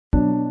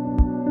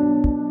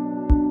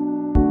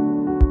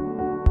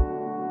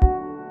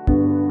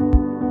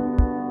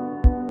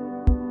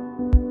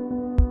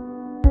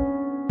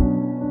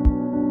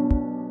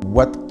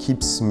what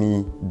keeps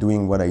me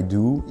doing what I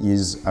do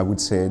is, I would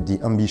say, the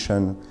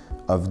ambition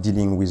of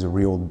dealing with a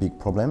real big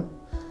problem.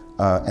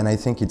 And I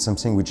think it's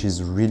something which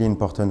is really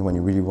important when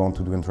you really want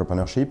to do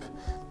entrepreneurship.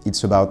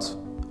 It's about,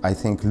 I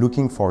think,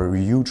 looking for a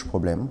huge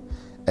problem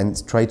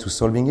and try to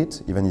solving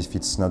it, even if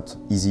it's not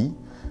easy,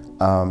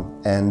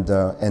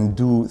 and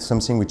do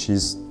something which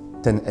is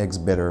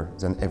 10x better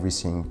than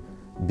everything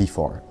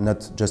before,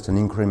 not just an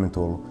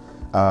incremental.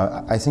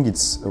 I think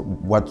it's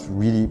what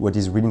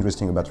is really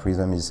interesting about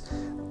Rhythm is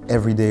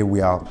every day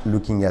we are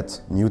looking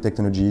at new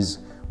technologies,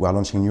 we are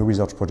launching new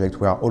research projects,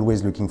 we are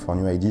always looking for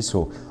new ideas.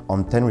 So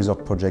on 10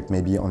 research projects,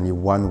 maybe only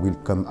one will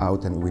come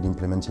out and we'll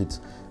implement it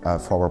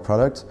for our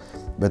product.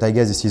 But I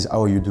guess this is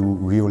how you do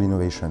real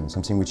innovation,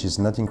 something which is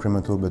not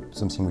incremental, but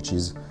something which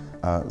is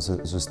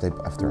the step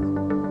after.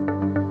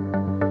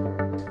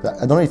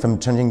 I don't know if I'm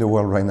changing the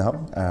world right now,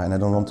 and I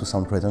don't want to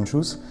sound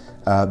pretentious,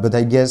 but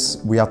I guess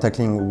we are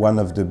tackling one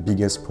of the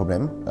biggest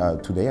problems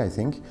today, I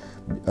think,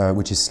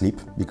 which is sleep,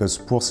 because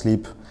poor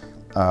sleep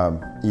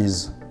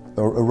is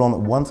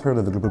around 1/3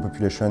 of the global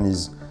population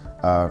is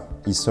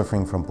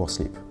suffering from poor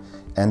sleep.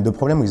 And the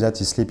problem with that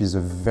is sleep is a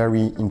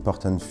very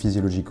important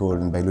physiological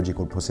and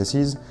biological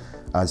processes.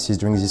 This is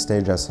during this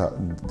stage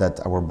that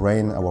our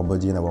brain, our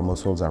body and our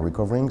muscles are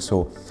recovering.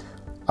 So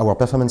our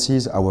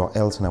performances, our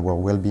health and our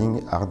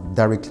well-being are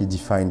directly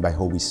defined by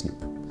how we sleep.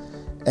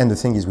 And the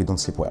thing is we don't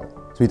sleep well.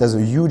 So it has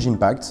a huge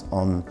impact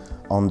on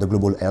the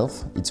global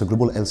health. It's a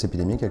global health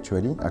epidemic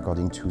actually,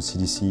 according to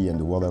CDC and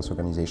the World Health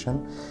Organization.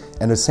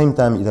 And at the same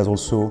time, it has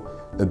also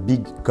a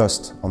big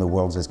cost on the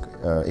world's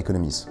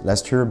economies.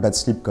 Last year, bad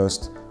sleep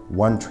cost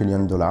 $1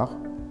 trillion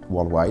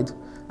worldwide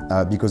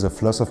because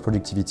of loss of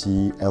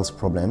productivity, health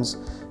problems.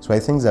 So I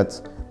think that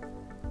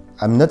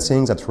I'm not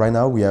saying that right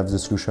now we have the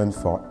solution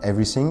for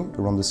everything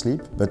around the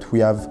sleep, but we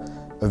have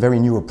a very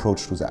new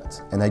approach to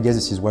that. And I guess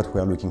this is what we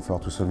are looking for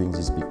to solving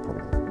this big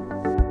problem.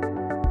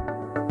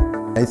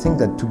 I think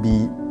that to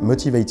be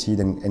motivated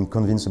and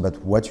convinced about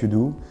what you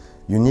do,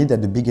 you need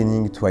at the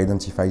beginning to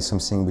identify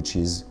something which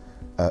is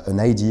an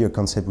idea, a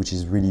concept which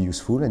is really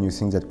useful and you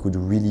think that could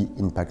really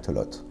impact a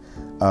lot.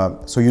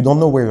 So you don't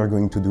know where you're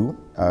going to do.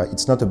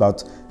 It's not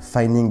about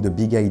finding the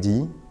big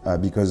idea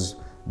because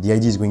the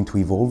idea is going to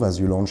evolve as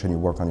you launch and you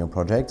work on your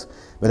project,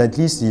 but at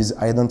least is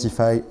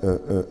identify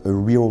a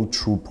real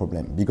true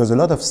problem. Because a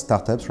lot of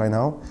startups right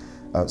now,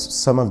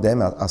 some of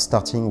them are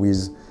starting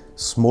with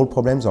small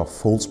problems or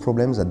false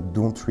problems that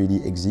don't really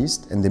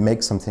exist, and they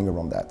make something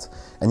around that.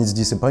 And it's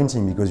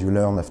disappointing because you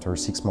learn after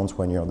 6 months,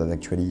 1 year that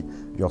actually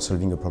you're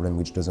solving a problem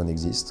which doesn't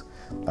exist.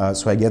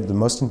 So I guess the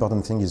most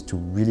important thing is to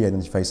really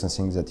identify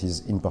something that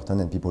is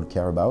important and people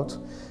care about,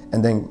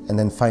 and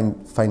then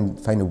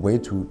find a way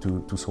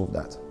to solve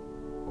that.